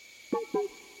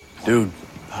Dude,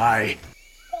 pie.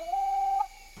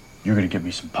 You're gonna get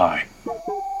me some pie.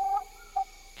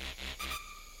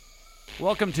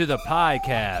 Welcome to the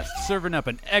PIEcast, serving up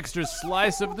an extra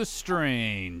slice of the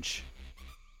strange.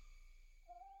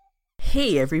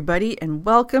 Hey everybody, and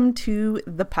welcome to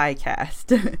the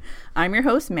PIEcast. I'm your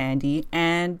host Mandy,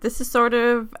 and this is sort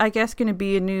of, I guess, going to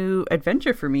be a new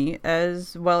adventure for me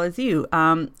as well as you.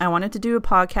 I wanted to do a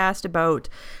podcast about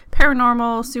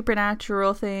paranormal,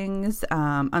 supernatural things,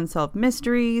 unsolved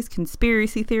mysteries,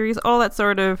 conspiracy theories, all that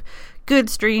sort of good,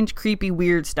 strange, creepy,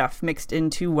 weird stuff mixed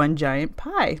into one giant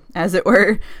pie, as it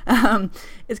were.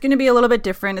 It's going to be a little bit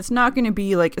different. It's not going to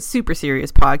be like a super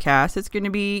serious podcast. It's going to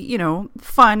be,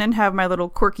 fun and have my little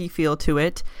quirky feel to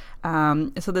it.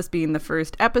 So this being the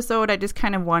first episode, I just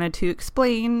kind of wanted to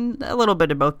explain a little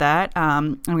bit about that.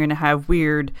 I'm going to have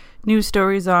weird news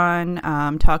stories on,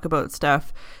 talk about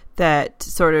stuff that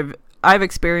sort of I've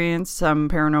experienced, some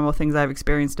paranormal things I've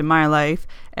experienced in my life,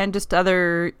 and just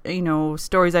other,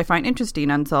 stories I find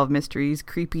interesting, unsolved mysteries,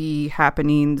 creepy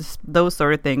happenings, those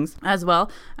sort of things. As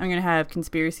well, I'm going to have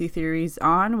conspiracy theories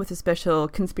on with a special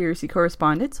conspiracy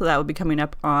correspondent, so that will be coming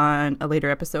up on a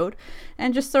later episode,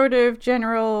 and just sort of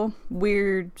general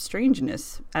weird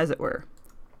strangeness, as it were.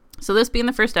 So this being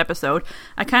the first episode,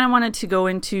 I kind of wanted to go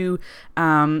into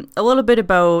a little bit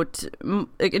about an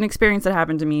experience that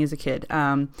happened to me as a kid.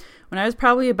 When I was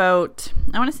probably about,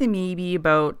 I want to say maybe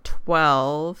about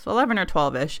 11 or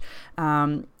 12-ish,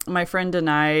 my friend and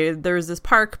I, there was this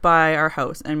park by our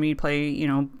house, and we'd play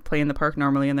in the park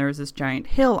normally, and there was this giant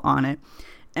hill on it.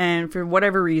 And for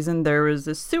whatever reason, there was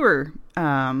this sewer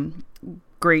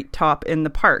grate top in the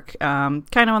park, kind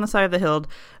of on the side of the hill,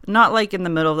 not like in the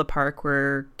middle of the park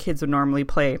where kids would normally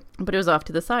play, but it was off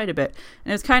to the side a bit.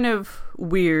 And it was kind of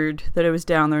weird that it was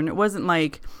down there, and it wasn't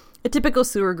like a typical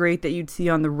sewer grate that you'd see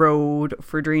on the road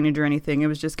for drainage or anything. It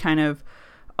was just kind of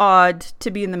odd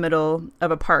to be in the middle of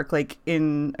a park, like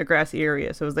in a grassy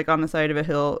area. So it was like on the side of a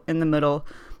hill in the middle,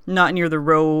 not near the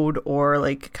road or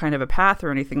like kind of a path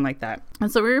or anything like that.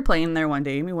 And so we were playing there one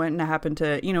day, and we went and happened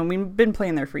to, we've been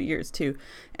playing there for years too.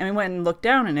 And we went and looked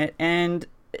down in it, and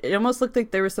it almost looked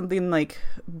like there was something like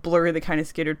blurry that kind of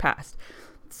skittered past.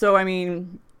 So,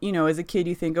 as a kid,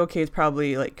 you think, okay, it's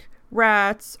probably like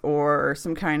rats or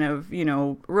some kind of,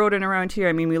 rodent around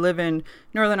here. We live in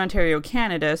Northern Ontario,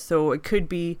 Canada, so it could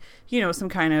be, some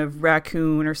kind of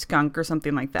raccoon or skunk or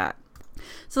something like that.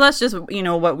 So that's just,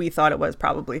 what we thought it was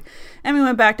probably. And we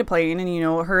went back to playing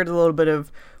and, heard a little bit of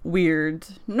weird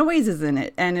noises in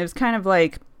it. And it was kind of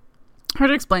like, hard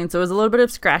to explain. So it was a little bit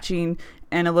of scratching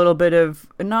and a little bit of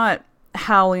not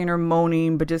howling or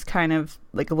moaning, but just kind of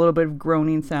like a little bit of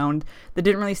groaning sound that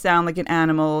didn't really sound like an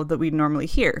animal that we'd normally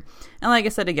hear. And like I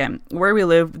said, again, where we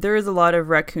live, there is a lot of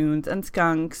raccoons and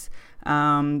skunks.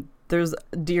 There's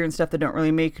deer and stuff that don't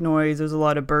really make noise. There's a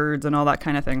lot of birds and all that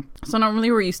kind of thing. So normally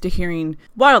we're used to hearing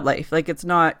wildlife. Like it's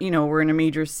not, we're in a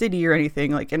major city or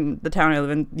anything. Like in the town I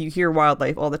live in, you hear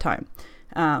wildlife all the time.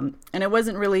 And it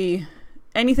wasn't really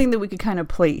anything that we could kind of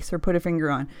place or put a finger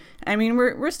on.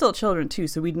 We're still children too,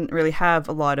 so we didn't really have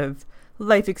a lot of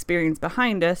life experience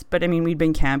behind us. But we'd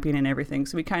been camping and everything,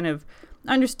 so we kind of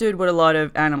understood what a lot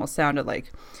of animals sounded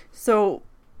like. So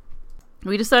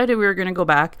we decided we were going to go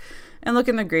back and look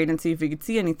in the grate and see if we could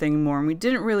see anything more. And we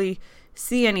didn't really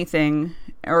see anything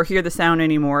or hear the sound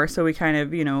anymore. So we kind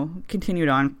of, continued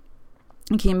on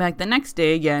and came back the next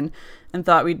day again and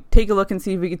thought we'd take a look and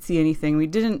see if we could see anything. We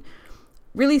didn't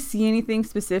really see anything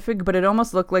specific, but it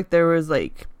almost looked like there was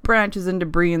like branches and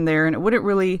debris in there, and it wouldn't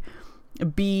really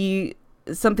be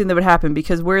something that would happen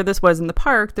because where this was in the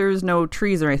park, there was no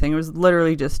trees or anything. It was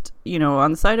literally just,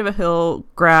 on the side of a hill,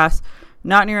 grass,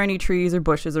 not near any trees or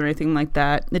bushes or anything like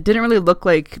that. It didn't really look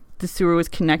like the sewer was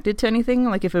connected to anything.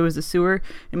 Like if it was a sewer,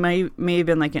 it may have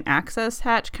been like an access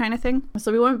hatch kind of thing.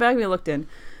 So we went back, we looked in.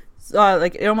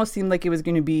 It almost seemed like it was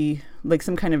going to be like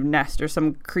some kind of nest or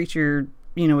some creature,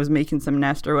 was making some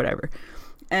nest or whatever.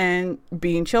 And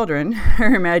being children,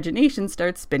 our imagination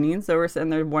starts spinning. So we're sitting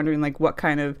there wondering like what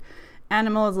kind of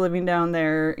animal is living down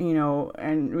there,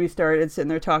 and we started sitting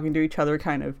there talking to each other,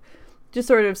 kind of just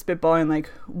sort of spitballing like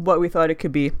what we thought it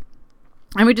could be.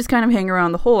 And we just kind of hang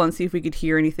around the hole and see if we could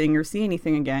hear anything or see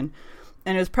anything again.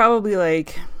 And it was probably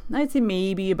like, I'd say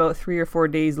maybe about 3 or 4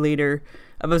 days later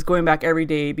of us going back every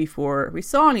day before we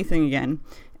saw anything again.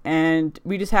 And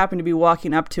we just happened to be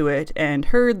walking up to it and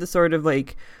heard the sort of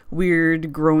like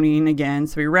weird groaning again.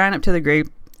 So we ran up to the grate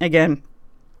again.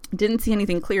 Didn't see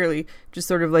anything clearly, just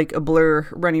sort of like a blur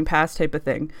running past type of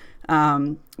thing.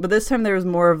 But this time there was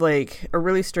more of like a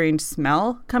really strange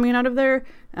smell coming out of there.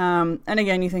 And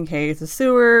again, you think, hey, it's a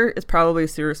sewer. It's probably a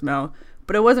sewer smell.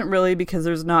 but it wasn't really because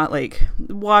there's not like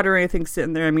water or anything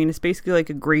sitting there. I mean, it's basically like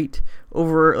a grate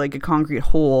over like a concrete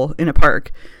hole in a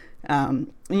park.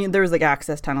 And there was like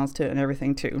access tunnels to it and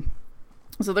everything too.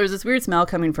 So there's this weird smell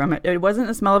coming from it. It wasn't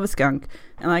the smell of a skunk.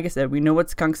 And like I said, we know what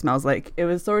skunk smells like. It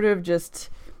was sort of just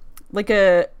like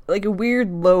a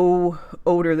weird low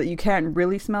odor that you can't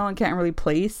really smell and can't really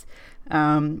place.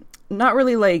 Not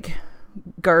really like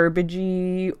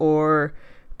garbagey or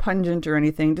pungent or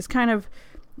anything. Just kind of,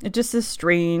 just a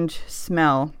strange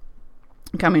smell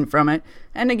coming from it.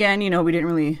 And again, we didn't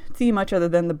really see much other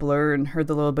than the blur and heard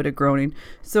the little bit of groaning.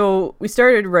 So we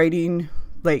started writing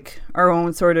like our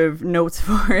own sort of notes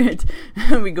for it.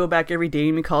 We go back every day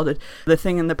and we called it The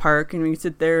Thing in the Park, and we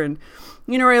sit there and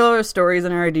write a lot of stories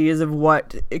and our ideas of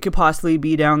what it could possibly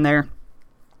be down there.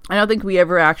 I don't think we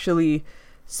ever actually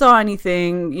saw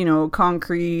anything,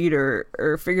 concrete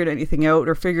or figured anything out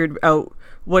or figured out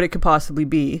what it could possibly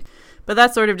be. But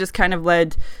that sort of just kind of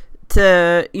led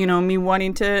to, me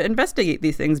wanting to investigate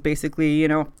these things, basically.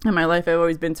 In my life, I've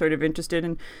always been sort of interested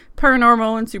in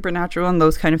paranormal and supernatural and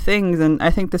those kind of things. And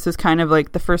I think this was kind of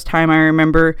like the first time I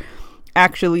remember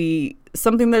actually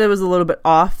something that was a little bit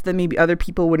off that maybe other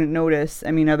people wouldn't notice.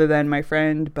 I mean, other than my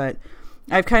friend, but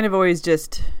I've kind of always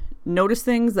just noticed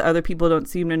things that other people don't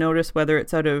seem to notice, whether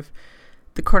it's out of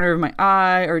the corner of my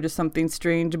eye or just something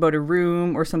strange about a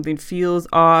room or something feels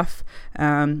off.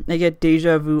 I get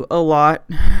deja vu a lot,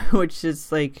 which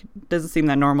is like, doesn't seem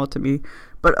that normal to me,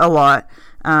 but a lot.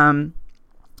 And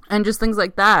just things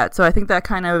like that. So I think that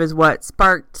kind of is what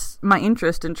sparked my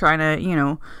interest in trying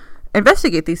to,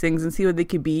 investigate these things and see what they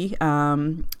could be.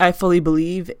 I fully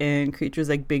believe in creatures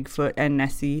like Bigfoot and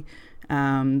Nessie,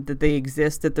 that they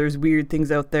exist, that there's weird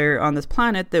things out there on this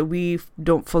planet that we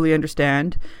don't fully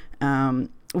understand.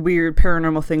 Weird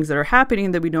paranormal things that are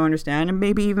happening that we don't understand, and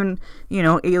maybe even,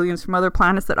 aliens from other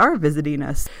planets that are visiting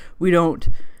us. We don't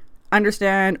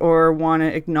understand or want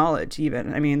to acknowledge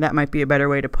even. I mean, that might be a better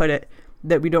way to put it,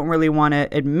 that we don't really want to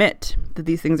admit that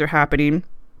these things are happening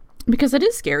because it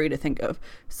is scary to think of.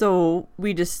 So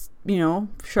we just,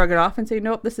 shrug it off and say,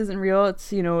 nope, this isn't real. It's,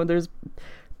 there's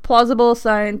plausible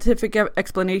scientific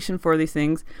explanation for these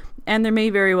things, and there may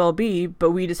very well be,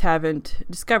 but we just haven't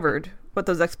discovered what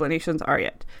those explanations are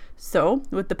yet. So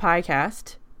with the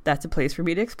PIEcast, that's a place for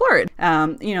me to explore it.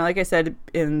 Like I said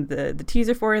in the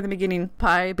teaser for it in the beginning,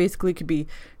 Pi basically could be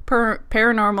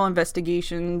paranormal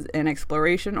investigations and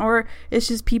exploration, or it's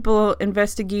just people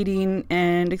investigating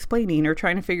and explaining or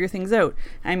trying to figure things out.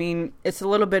 I mean, it's a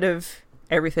little bit of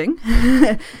everything.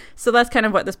 So that's kind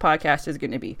of what this podcast is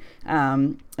going to be.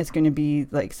 It's going to be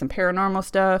like some paranormal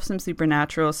stuff, some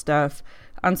supernatural stuff,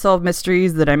 unsolved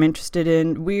mysteries that I'm interested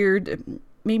in, weird,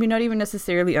 maybe not even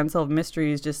necessarily unsolved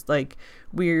mysteries, just like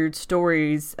weird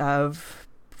stories of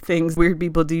things weird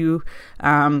people do.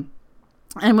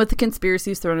 And with the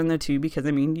conspiracies thrown in there too, because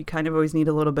I mean, you kind of always need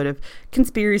a little bit of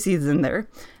conspiracies in there.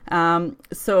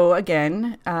 So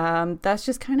again, that's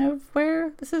just kind of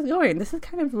where this is going. This is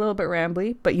kind of a little bit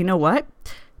rambly, but you know what?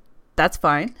 That's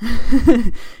fine.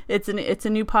 It's a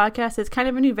new podcast. It's kind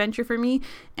of a new venture for me,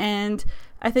 and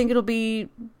I think it'll be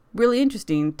really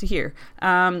interesting to hear.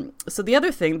 So the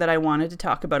other thing that I wanted to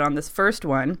talk about on this first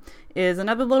one is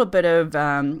another little bit of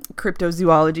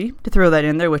cryptozoology, to throw that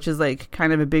in there, which is like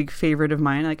kind of a big favorite of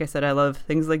mine. Like I said, I love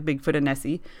things like Bigfoot and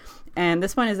Nessie. And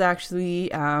this one is actually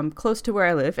close to where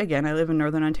I live. Again, I live in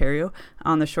Northern Ontario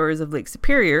on the shores of Lake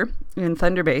Superior in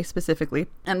Thunder Bay specifically.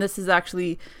 And this is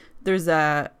actually, there's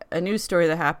a news story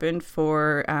that happened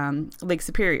for Lake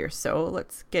Superior. So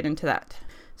let's get into that.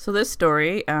 So this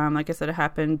story, like I said, it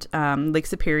happened Lake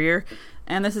Superior,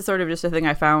 and this is sort of just a thing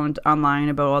I found online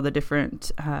about all the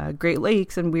different Great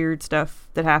Lakes and weird stuff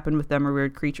that happened with them, or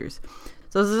weird creatures.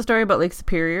 So this is a story about Lake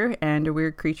Superior and a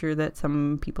weird creature that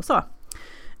some people saw.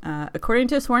 According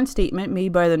to a sworn statement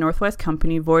made by the Northwest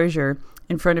Company Voyageur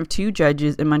in front of two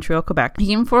judges in Montreal, Quebec,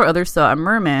 he and four others saw a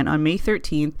merman on May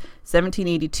 13th,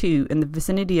 1782 in the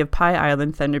vicinity of Pie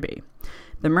Island, Thunder Bay.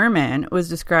 The merman was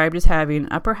described as having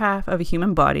upper half of a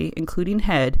human body, including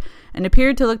head, and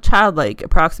appeared to look childlike,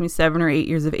 approximately 7 or 8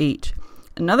 years of age.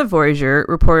 Another voyageur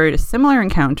reported a similar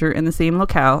encounter in the same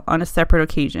locale on a separate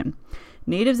occasion.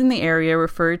 Natives in the area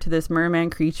referred to this merman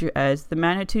creature as the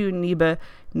Manitou Niba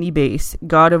Nibase,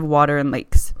 god of water and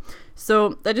lakes.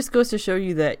 So that just goes to show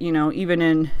you that, even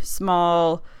in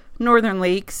small northern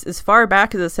lakes, as far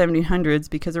back as the 1700s,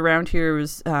 because around here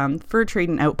was fur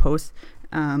trading outposts,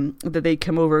 that they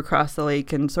come over across the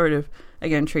lake and sort of,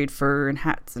 again, trade fur and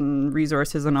hats and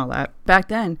resources and all that. Back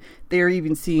then, they were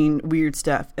even seeing weird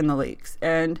stuff in the lakes.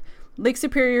 And Lake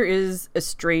Superior is a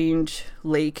strange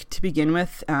lake to begin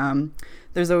with.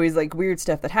 There's always like weird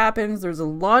stuff that happens. There's a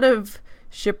lot of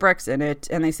shipwrecks in it,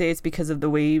 and they say it's because of the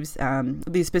waves,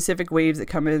 these specific waves that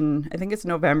come in, I think it's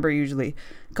November usually,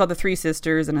 called the Three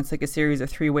Sisters, and it's like a series of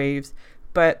 3 waves.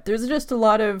 But there's just a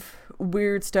lot of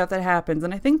weird stuff that happens,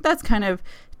 and I think that's kind of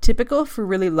typical for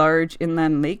really large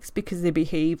inland lakes because they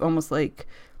behave almost like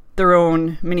their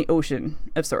own mini ocean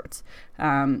of sorts.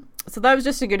 So that was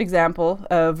just a good example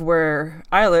of where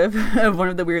I live, of one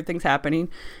of the weird things happening.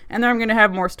 And then I'm going to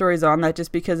have more stories on that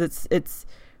just because it's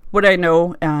what I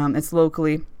know, it's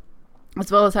locally,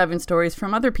 as well as having stories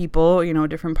from other people,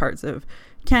 different parts of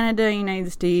Canada,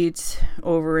 United States,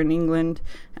 over in England,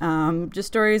 just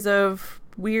stories of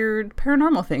weird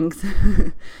paranormal things.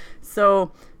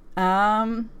 So,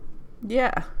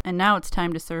 yeah. And now it's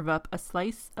time to serve up a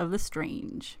slice of the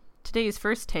strange. Today's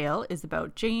first tale is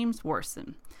about James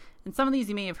Warson. And some of these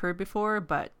you may have heard before,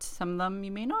 but some of them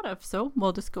you may not have, so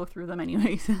we'll just go through them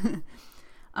anyways.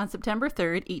 On September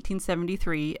 3rd,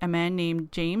 1873, a man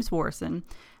named James Warson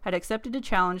had accepted a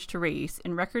challenge to race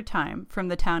in record time from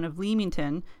the town of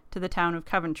Leamington to the town of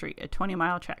Coventry, a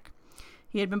 20-mile trek.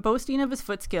 He had been boasting of his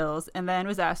foot skills and then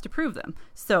was asked to prove them.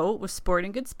 So, with sport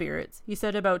and good spirits, he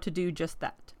set about to do just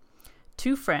that.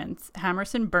 2 friends,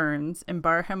 Hamerson Burns and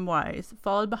Barham Wise,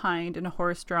 followed behind in a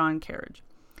horse-drawn carriage.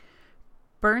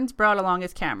 Burns brought along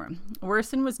his camera.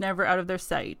 Warson was never out of their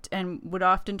sight and would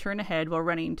often turn ahead while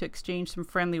running to exchange some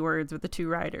friendly words with the 2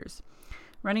 riders.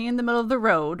 Running in the middle of the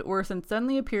road, Warson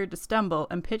suddenly appeared to stumble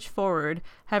and pitch forward,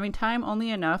 having time only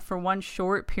enough for one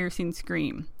short, piercing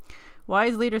scream.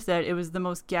 Wise later said it was the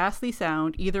most ghastly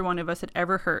sound either one of us had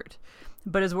ever heard.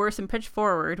 But as Warson pitched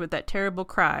forward with that terrible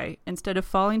cry, instead of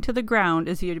falling to the ground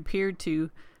as he had appeared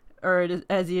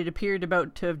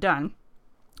about to have done,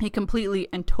 he completely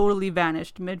and totally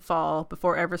vanished mid-fall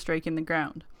before ever striking the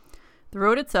ground. The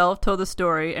road itself told the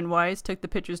story, and Wise took the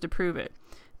pictures to prove it.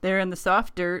 There in the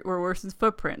soft dirt were Warson's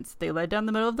footprints. They led down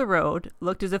the middle of the road,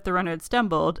 looked as if the runner had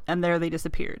stumbled, and there they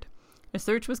disappeared. A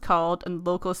search was called, and the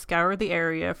locals scoured the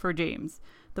area for James.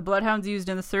 The bloodhounds used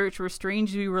in the search were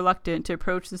strangely reluctant to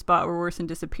approach the spot where Warson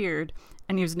disappeared,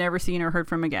 and he was never seen or heard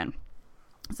from again.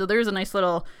 So there's a nice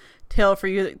little tale for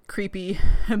you, creepy,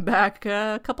 back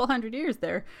a couple hundred years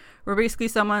there, where basically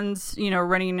someone's,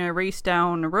 running a race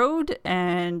down a road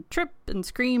and trip and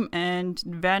scream and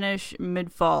vanish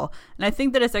mid-fall. And I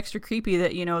think that it's extra creepy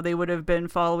that, they would have been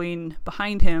following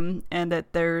behind him and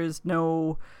that there's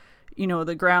no,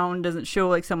 the ground doesn't show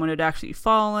like someone had actually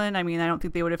fallen. I mean, I don't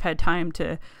think they would have had time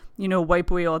to, wipe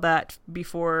away all that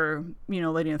before,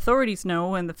 letting authorities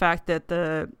know. And the fact that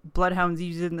the bloodhounds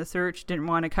used in the search didn't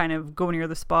want to kind of go near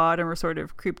the spot and were sort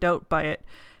of creeped out by it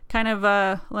kind of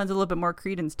lends a little bit more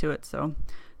credence to it. So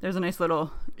there's a nice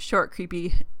little short,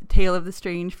 creepy tale of the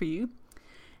strange for you.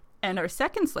 And our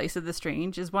second slice of the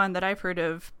strange is one that I've heard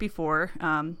of before.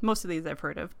 Most of these I've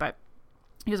heard of, but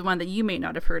here's one that you may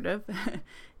not have heard of.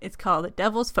 It's called The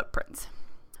Devil's Footprints.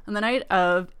 On the night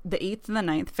of the 8th and the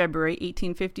 9th February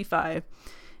 1855,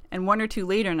 and 1 or 2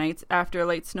 later nights after a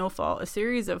light snowfall, a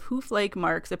series of hoof-like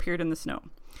marks appeared in the snow.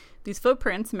 These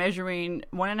footprints, measuring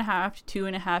 1.5 to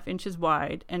 2.5 inches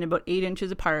wide and about 8 inches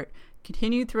apart,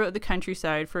 continued throughout the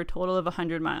countryside for a total of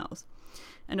 100 miles.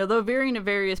 And although varying at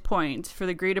various points, for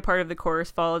the greater part of the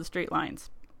course followed straight lines.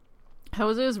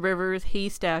 Houses, rivers,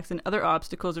 haystacks, and other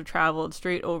obstacles are traveled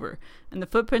straight over, and the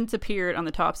footprints appeared on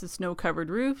the tops of snow-covered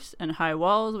roofs and high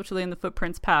walls which lay in the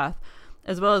footprints' path,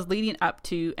 as well as leading up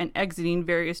to and exiting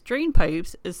various drain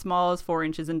pipes as small as 4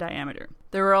 inches in diameter.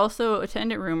 There were also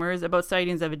attendant rumors about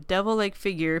sightings of a devil-like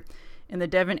figure in the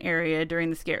Devon area during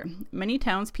the scare. Many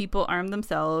townspeople armed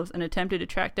themselves and attempted to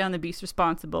track down the beast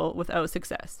responsible without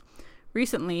success.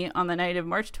 Recently, on the night of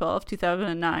March 12,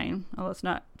 2009, although it's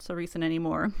not so recent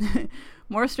anymore,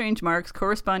 more strange marks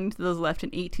corresponding to those left in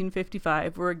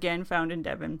 1855 were again found in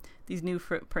Devon. These new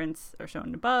footprints are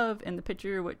shown above in the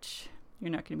picture, which you're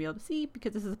not going to be able to see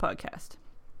because this is a podcast.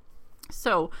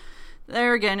 So,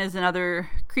 there again is another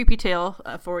creepy tale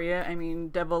for you. I mean,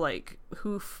 devil-like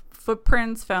hoof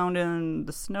footprints found in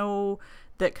the snow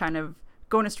that kind of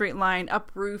go in a straight line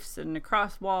up roofs and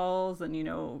across walls and,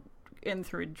 in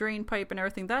through a drain pipe and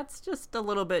everything. That's just a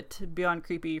little bit beyond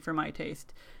creepy for my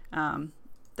taste.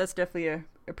 That's definitely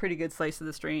a pretty good slice of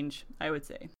the strange, I would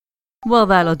say. Well,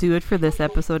 that'll do it for this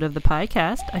episode of the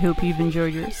PIEcast. I hope you've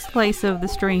enjoyed your slice of the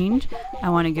strange. I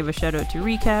want to give a shout out to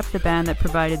Recap, the band that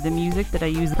provided the music that I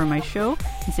use for my show,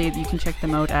 and say that you can check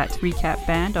them out at Recap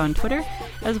Band on Twitter,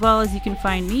 as well as you can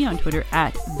find me on Twitter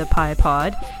at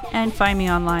ThePiePod, and find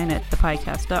me online at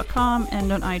thepiecast.com,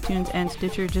 and on iTunes and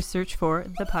Stitcher, just search for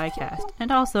The PIEcast. And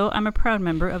also, I'm a proud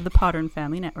member of the Podern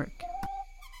Family Network.